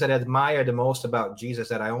of the things that I admire the most about Jesus,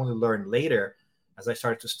 that I only learned later as I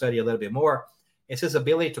started to study a little bit more, is his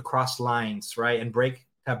ability to cross lines, right? And break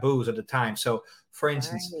taboos at the time. So, for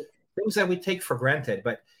instance, things that we take for granted,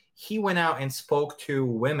 but he went out and spoke to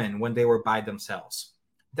women when they were by themselves.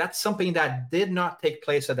 That's something that did not take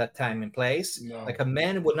place at that time and place. No. Like a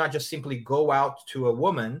man would not just simply go out to a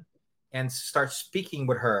woman and start speaking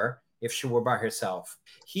with her if she were by herself.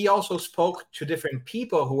 He also spoke to different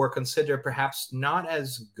people who were considered perhaps not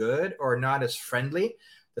as good or not as friendly.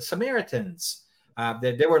 The Samaritans,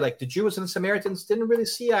 they were like the Jews and the Samaritans didn't really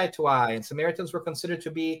see eye to eye, and Samaritans were considered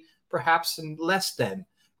to be perhaps less than.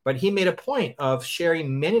 But he made a point of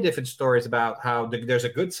sharing many different stories about how there's a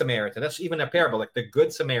good Samaritan. That's even a parable, like the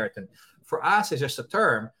good Samaritan. For us, it's just a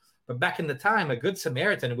term. But back in the time, a good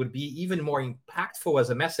Samaritan would be even more impactful as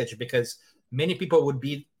a message, because many people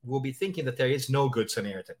will be thinking that there is no good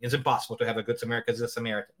Samaritan. It's impossible to have a good Samaritan as a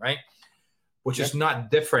Samaritan, right? Which is not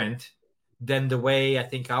different than the way I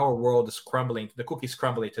think our world is crumbling, the cookie's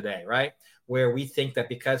crumbling today, right? Where we think that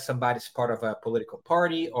because somebody's part of a political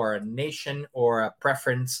party or a nation or a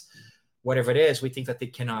preference, whatever it is, we think that they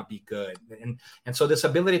cannot be good. And so this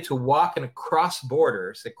ability to walk and cross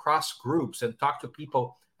borders, across groups, and talk to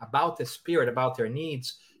people about the spirit, about their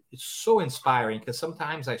needs, it's so inspiring, because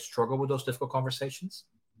sometimes I struggle with those difficult conversations,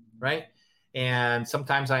 right? And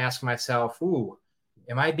sometimes I ask myself,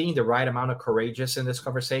 am I being the right amount of courageous in this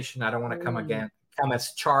conversation? I don't want to come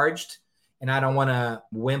as charged, and I don't want to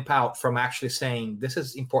wimp out from actually saying, this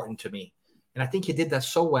is important to me. And I think he did that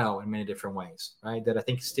so well in many different ways, right? That I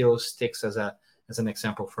think still sticks as an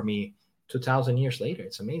example for me 2,000 years later.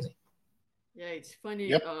 It's amazing. Yeah, it's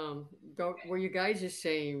funny. What you guys are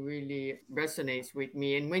saying really resonates with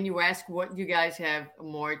me. And when you ask what you guys have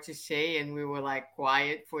more to say, and we were like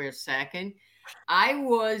quiet for a second, I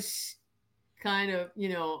was kind of,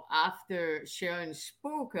 after Sharon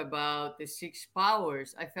spoke about the 6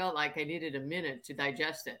 powers, I felt like I needed a minute to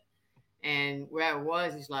digest it. And where I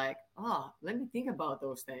was is like, let me think about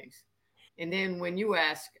those things. And then when you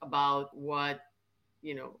ask about what,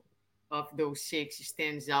 of those 6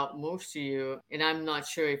 stands out most to you, and I'm not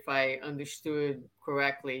sure if I understood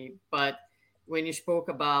correctly, but when you spoke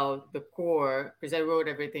about the core, because I wrote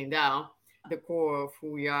everything down, the core of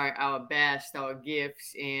who we are, our best, our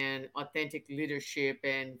gifts, and authentic leadership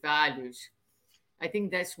and values. I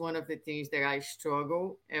think that's one of the things that I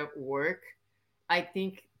struggle at work. I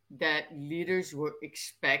think that leaders were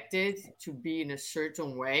expected to be in a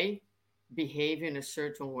certain way, behave in a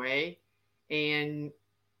certain way. And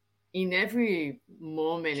in every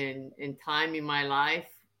moment and time in my life,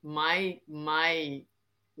 my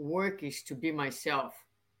work is to be myself,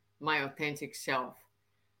 my authentic self.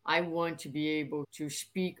 I want to be able to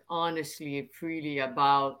speak honestly and freely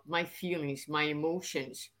about my feelings, my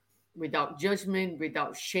emotions, without judgment,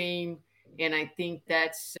 without shame. And I think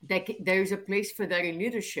there's a place for that in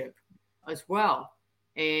leadership as well.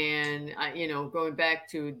 And going back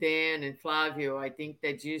to Dan and Flavio, I think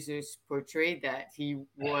that Jesus portrayed that he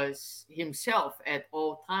was himself at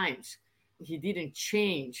all times. He didn't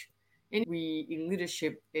change. And we in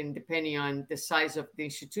leadership, and depending on the size of the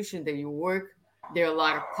institution that you work, there are a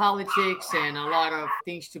lot of politics and a lot of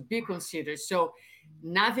things to be considered. So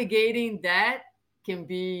navigating that can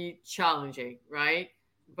be challenging, right?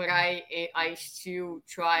 But I still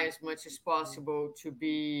try as much as possible to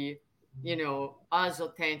be, as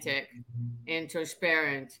authentic and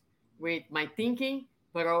transparent with my thinking,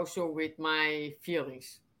 but also with my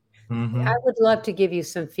feelings. Mm-hmm. I would love to give you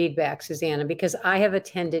some feedback, Susanna, because I have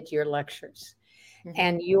attended your lectures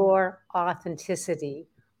and your authenticity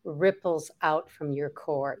ripples out from your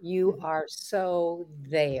core. You are so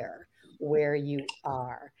there where you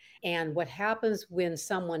are. And what happens when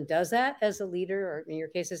someone does that as a leader, or in your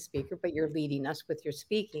case, a speaker, but you're leading us with your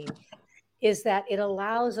speaking, is that it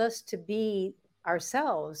allows us to be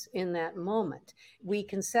ourselves in that moment. We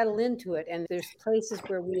can settle into it. And there's places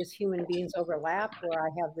where we as human beings overlap, where I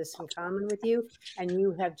have this in common with you, and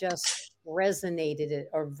you have just resonated it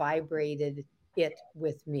or vibrated it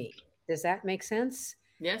with me. Does that make sense?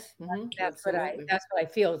 Yes. Mm-hmm. That's Absolutely. that's what I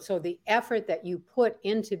feel. So the effort that you put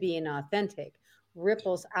into being authentic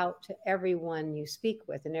ripples out to everyone you speak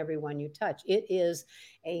with and everyone you touch. It is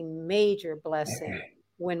a major blessing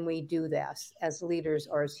when we do this as leaders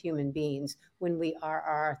or as human beings, when we are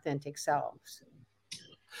our authentic selves.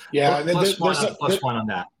 Yeah, Plus one on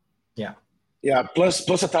that. Yeah. Yeah, plus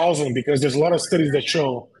 1,000, because there's a lot of studies that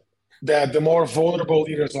show that the more vulnerable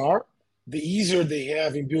leaders are, the easier they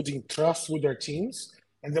have in building trust with their teams,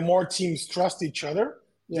 and the more teams trust each other,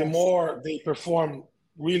 the Yes. more they perform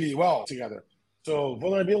really well together. So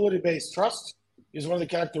vulnerability-based trust is one of the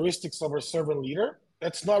characteristics of a servant leader.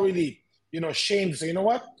 That's not really, shame to say, you know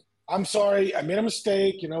what, I'm sorry, I made a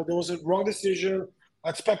mistake, there was a wrong decision.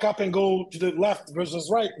 Let's back up and go to the left versus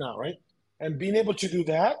right now, right? And being able to do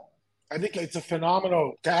that, I think it's a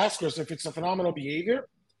phenomenal task, or if it's a phenomenal behavior,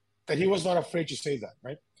 that he was not afraid to say that,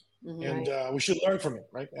 right? Mm-hmm. And we should learn from it,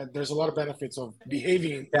 right? And there's a lot of benefits of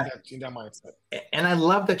behaving in that mindset. And I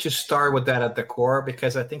love that you start with that at the core,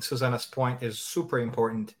 because I think Susanna's point is super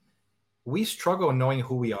important. We struggle knowing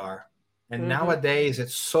who we are. And nowadays,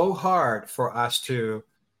 it's so hard for us to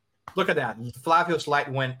look at that. Flavio's light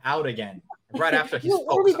went out again right after he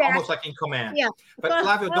spoke, almost like in command. Yeah. But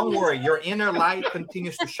Flavio, don't worry. Your inner light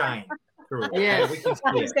continues to shine through. Yes. We can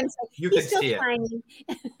see it. You can see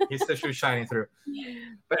it. He's still shining through.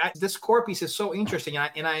 But this core piece is so interesting.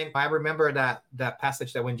 And I remember that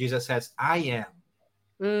passage that when Jesus says, I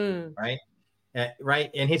am, right? Right.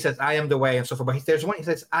 And he says, I am the way and so forth. But there's one, he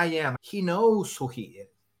says, I am. He knows who he is.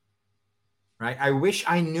 Right. I wish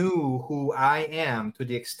I knew who I am to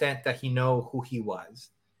the extent that he know who he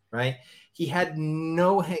was. Right. He had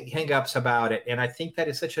no hang-ups about it. And I think that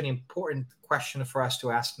is such an important question for us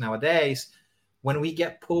to ask nowadays, when we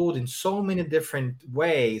get pulled in so many different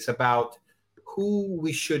ways about who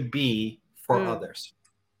we should be for others.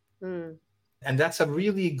 And that's a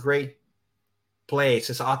really great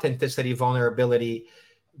place. It's authenticity, vulnerability,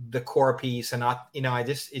 the core piece. And,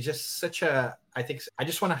 it's just such a, I think I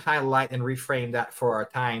just want to highlight and reframe that for our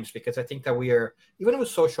times, because I think that we are, even with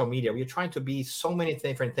social media, we're trying to be so many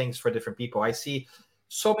different things for different people. I see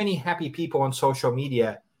so many happy people on social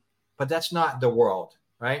media, but that's not the world,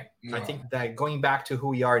 right? No. I think that going back to who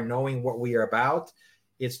we are, knowing what we are about,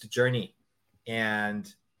 it's the journey. And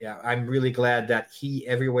yeah, I'm really glad that he,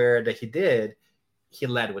 everywhere that he did, he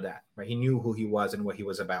led with that, right? He knew who he was and what he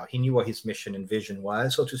was about. He knew what his mission and vision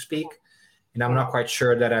was, so to speak. And I'm not quite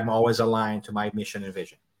sure that I'm always aligned to my mission and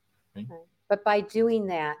vision. Right? But by doing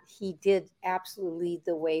that, he did absolutely lead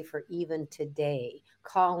the way for even today,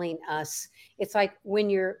 calling us. It's like when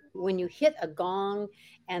you hit a gong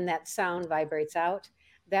and that sound vibrates out,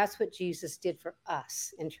 that's what Jesus did for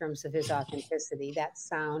us in terms of his authenticity. That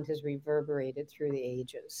sound has reverberated through the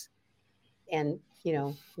ages. And,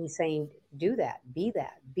 he's saying, do that,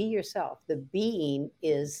 be yourself. The being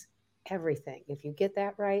is everything. If you get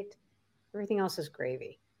that right, everything else is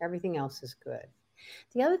gravy. Everything else is good.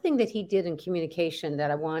 The other thing that he did in communication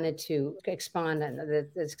that I wanted to expand on,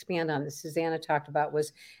 that Susanna talked about,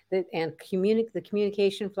 was the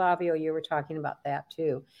communication. Flavio, you were talking about that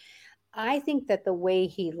too. I think that the way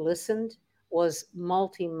he listened was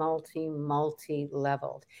multi-leveled.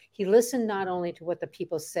 He listened not only to what the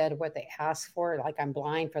people said, what they asked for, like I'm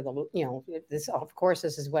blind for the, this, of course,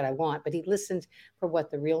 this is what I want, but he listened for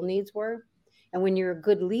what the real needs were. And when you're a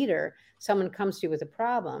good leader, someone comes to you with a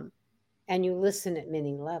problem and you listen at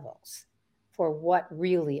many levels for what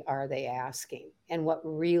really are they asking and what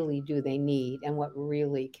really do they need and what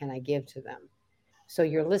really can I give to them. So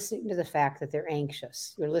you're listening to the fact that they're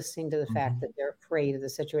anxious. You're listening to the fact that they're afraid of the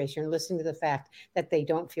situation. You're listening to the fact that they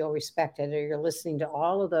don't feel respected, or you're listening to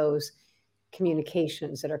all of those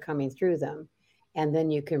communications that are coming through them. And then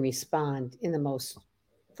you can respond in the most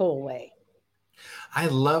full way. I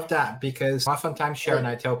love that, because oftentimes, Sharon,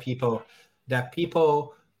 I tell people that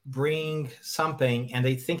people bring something and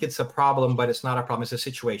they think it's a problem, but it's not a problem. It's a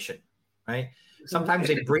situation, right? Sometimes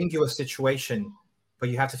they bring you a situation, but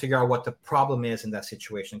you have to figure out what the problem is in that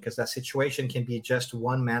situation, because that situation can be just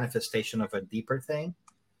one manifestation of a deeper thing.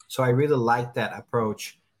 So I really like that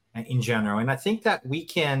approach in general. And I think that we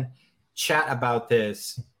can chat about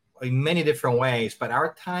this in many different ways, but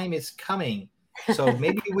our time is coming. So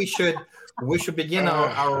maybe we should begin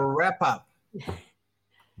our wrap up.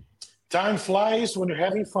 Time flies when you're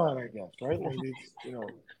having fun, I guess, right?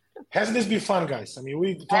 Hasn't this been fun, guys? I mean,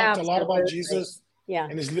 we talked a lot about Jesus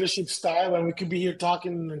and his leadership style, and we could be here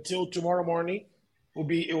talking until tomorrow morning.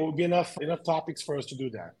 It will be enough topics for us to do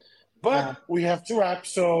that. But we have to wrap,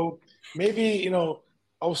 so maybe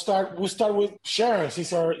we'll start with Sharon,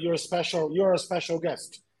 since you're a special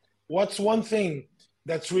guest. What's one thing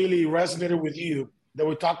that's really resonated with you that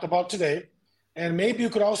we talked about today? And maybe you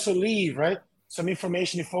could also leave, right, some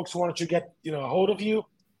information if folks wanted to get a hold of you.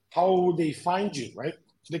 How would they find you, right?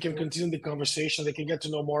 So they can continue the conversation. They can get to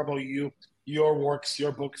know more about you, your works,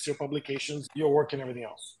 your books, your publications, your work, and everything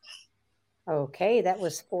else. Okay, that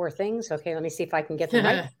was 4 things. Okay, let me see if I can get them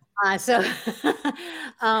right.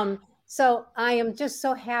 So I am just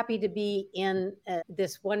so happy to be in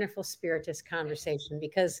this wonderful Spiritist conversation,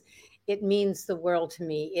 because it means the world to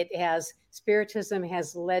me. Spiritism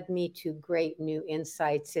has led me to great new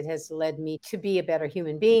insights. It has led me to be a better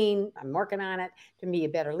human being. I'm working on it. To be a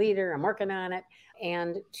better leader. I'm working on it.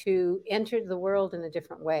 And to enter the world in a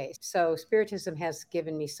different way. So Spiritism has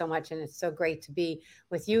given me so much, and it's so great to be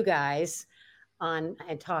with you guys on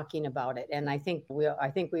and talking about it. And I think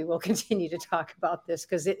we will continue to talk about this,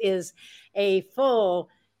 because it is a full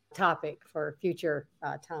topic for future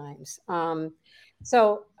times.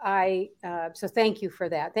 So thank you for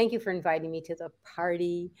that. Thank you for inviting me to the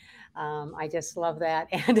party. I just love that.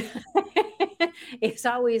 And it's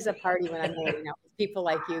always a party when I'm hanging out with people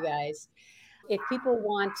like you guys. If people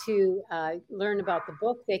want to learn about the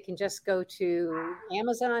book, they can just go to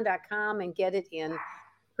Amazon.com and get it in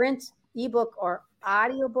print, ebook, or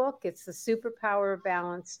audiobook. It's The Superpower of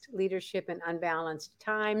Balanced Leadership in Unbalanced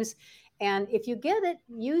Times. And if you get it,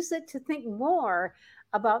 use it to think more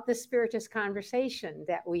about the Spiritist conversation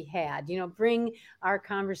that we had. Bring our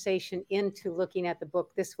conversation into looking at the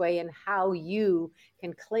book this way and how you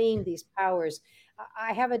can claim these powers.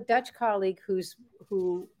 I have a Dutch colleague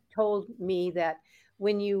who told me that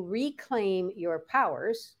when you reclaim your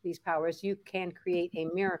powers, these powers, you can create a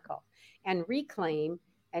miracle. And reclaim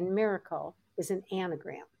and miracle is an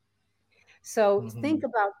anagram. So think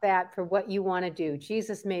about that for what you want to do.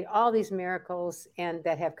 Jesus made all these miracles and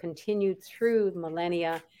that have continued through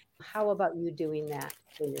millennia. How about you doing that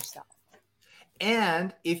for yourself?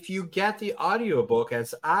 And if you get the audiobook,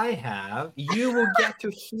 as I have, you will get to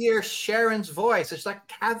hear Sharon's voice. It's like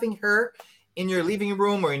having her in your living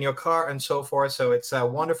room or in your car and so forth. So it's a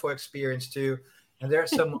wonderful experience too. And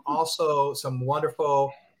there's also some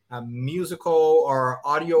wonderful musical or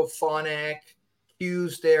audiophonic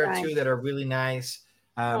cues there too that are really nice.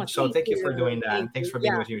 So thank you for doing that. And thanks for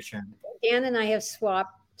being with you, Sharon. Dan and I have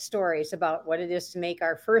swapped stories about what it is to make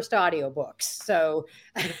our first audiobooks. So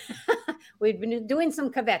we've been doing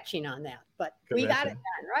some kvetching on that, but we got it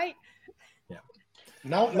done, right? Yeah.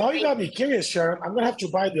 Now you got me curious, Sharon. I'm gonna have to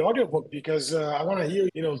buy the audiobook because I want to hear,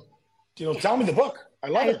 tell me the book. I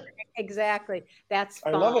love it. Exactly. That's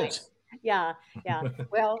fine. I love it. Yeah.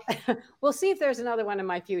 Well, we'll see if there's another one in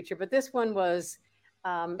my future, but this one was,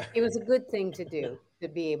 it was a good thing to do, to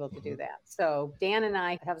be able to do that. So Dan and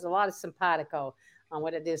I have a lot of simpatico on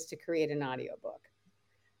what it is to create an audiobook.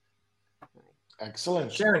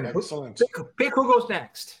 Excellent. Sharon, excellent. Pick who goes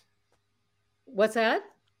next. What's that?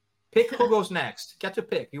 Pick who goes next. Get to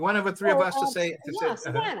pick. You one of the three of us to say.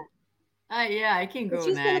 Savannah. Yeah, I can go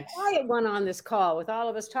She's next. She's the quiet one on this call with all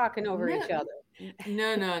of us talking over each other.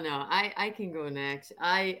 No. I can go next.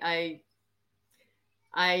 I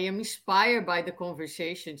am inspired by the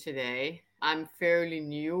conversation today. I'm fairly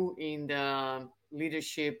new in the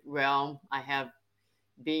leadership realm. I have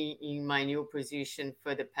been in my new position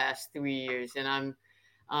for the past 3 years, and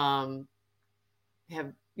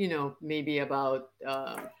have maybe about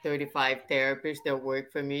 35 therapists that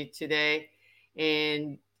work for me today,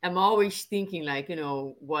 and I'm always thinking like,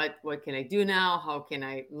 what can I do now? How can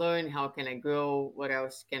I learn? How can I grow? What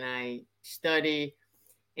else can I study?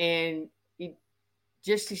 And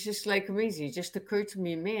it's just like amazing. It just occurred to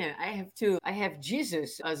me, man, I have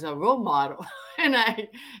Jesus as a role model. And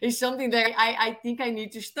it's something that I think I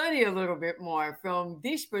need to study a little bit more from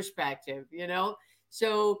this perspective,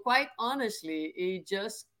 So quite honestly, it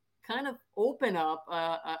just kind of opened up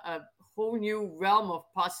a whole new realm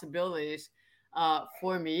of possibilities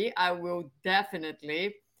for me. I will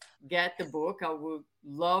definitely get the book. I would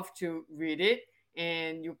love to read it.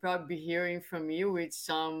 And you'll probably be hearing from me with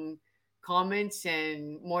some comments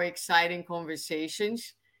and more exciting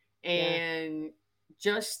conversations. And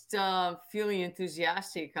just feeling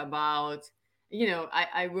enthusiastic about,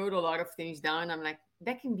 I wrote a lot of things down. I'm like,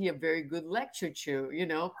 that can be a very good lecture too,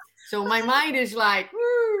 So my mind is like,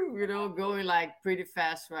 woo, going like pretty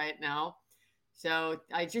fast right now. So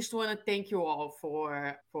I just want to thank you all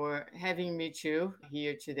for having me too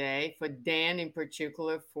here today, for Dan in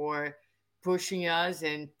particular for pushing us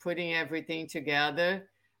and putting everything together.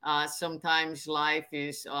 Sometimes life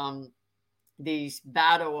is this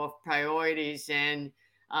battle of priorities, and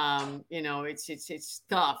it's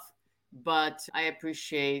tough. But I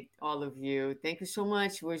appreciate all of you. Thank you so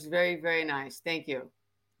much. It was very, very nice. Thank you.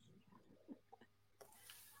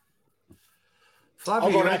 Flavio,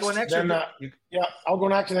 I'll go next. Then, I'll go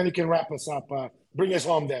next, and then you can wrap us up. Bring us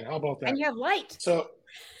home, then. How about that? And you have light. So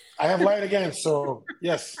I have light again. So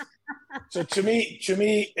yes. So to me,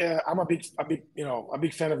 I'm a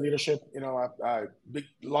big fan of leadership. I do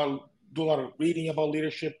a lot of reading about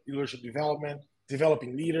leadership development,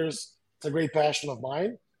 developing leaders. It's a great passion of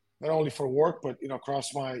mine, not only for work, but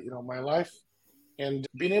across my my life, and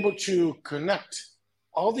being able to connect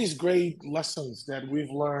all these great lessons that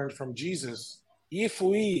we've learned from Jesus. If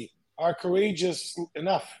we are courageous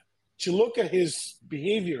enough to look at his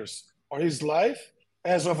behaviors or his life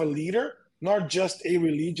as of a leader, not just a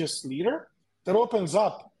religious leader, that opens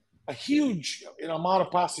up a huge amount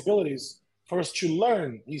of possibilities for us to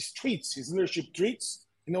learn his leadership traits,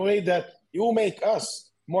 in a way that it will make us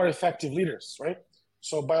more effective leaders, right?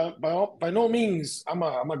 So by no means I'm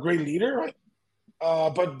a great leader, right?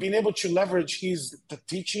 But being able to leverage the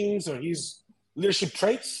teachings or his leadership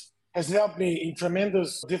traits has helped me in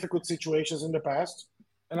tremendous difficult situations in the past.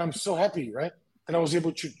 And I'm so happy, right, that I was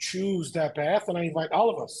able to choose that path. And I invite all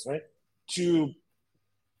of us, right, to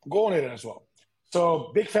go on it as well.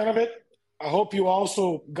 So big fan of it. I hope you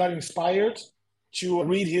also got inspired to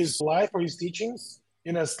read his life or his teachings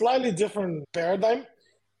in a slightly different paradigm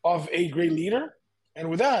of a great leader. And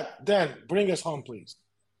with that, Dan, bring us home, please.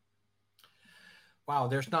 Wow,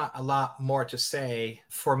 there's not a lot more to say.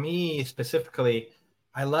 For me specifically,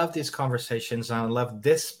 I love these conversations, and I love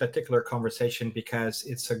this particular conversation because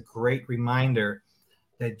it's a great reminder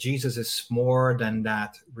that Jesus is more than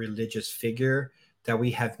that religious figure that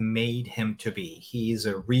we have made him to be. He's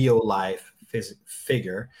a real life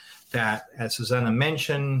figure that, as Susana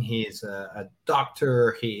mentioned, he is a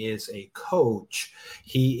doctor, he is a coach,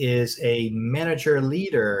 he is a manager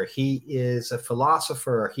leader, he is a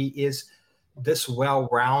philosopher, he is this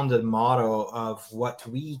well-rounded model of what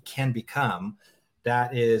we can become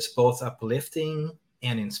that is both uplifting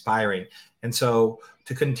and inspiring. And so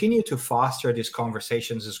to continue to foster these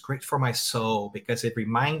conversations is great for my soul, because it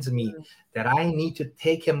reminds me that I need to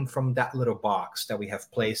take him from that little box that we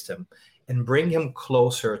have placed him and bring him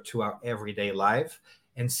closer to our everyday life,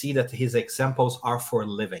 and see that his examples are for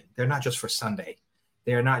living. They're not just for Sunday.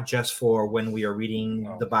 They're not just for when we are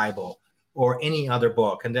reading the Bible or any other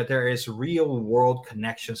book, and that there is real world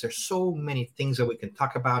connections. There's so many things that we can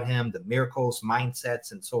talk about him, the miracles,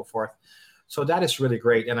 mindsets, and so forth. So that is really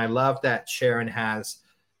great. And I love that Sharon has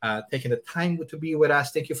taken the time to be with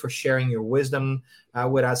us. Thank you for sharing your wisdom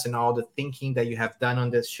with us and all the thinking that you have done on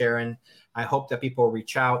this, Sharon. I hope that people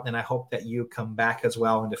reach out, and I hope that you come back as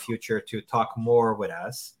well in the future to talk more with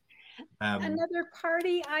us. Another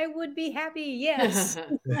party, I would be happy. Yes.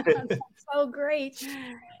 That's so great.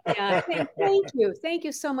 Yeah, thank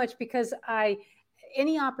you so much, because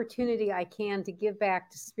any opportunity I can to give back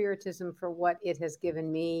to Spiritism for what it has given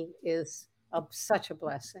me is such a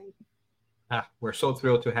blessing. We're so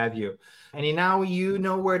thrilled to have you. And now you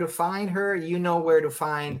know where to find her. You know where to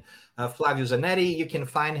find Flavio Zanetti. You can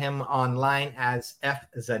find him online as F.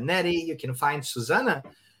 Zanetti. You can find Susana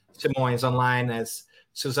Simões online as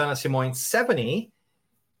Susana Simões 70.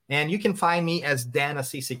 And you can find me as Dan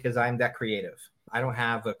Assisi, because I'm that creative. I don't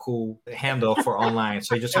have a cool handle for online,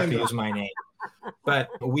 so you just have to use my name. But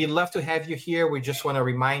we love to have you here. We just want to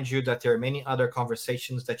remind you that there are many other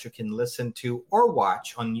conversations that you can listen to or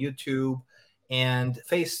watch on YouTube and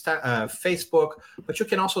Facebook, but you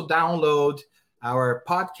can also download our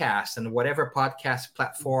podcast and whatever podcast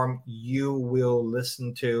platform you will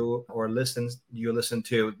listen to or listen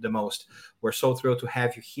to the most. We're so thrilled to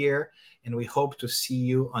have you here, and we hope to see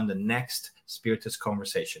you on the next Spiritist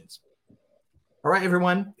Conversations. All right,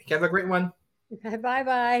 everyone, have a great one. Bye-bye.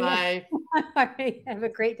 Bye. All right. Have a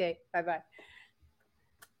great day. Bye-bye.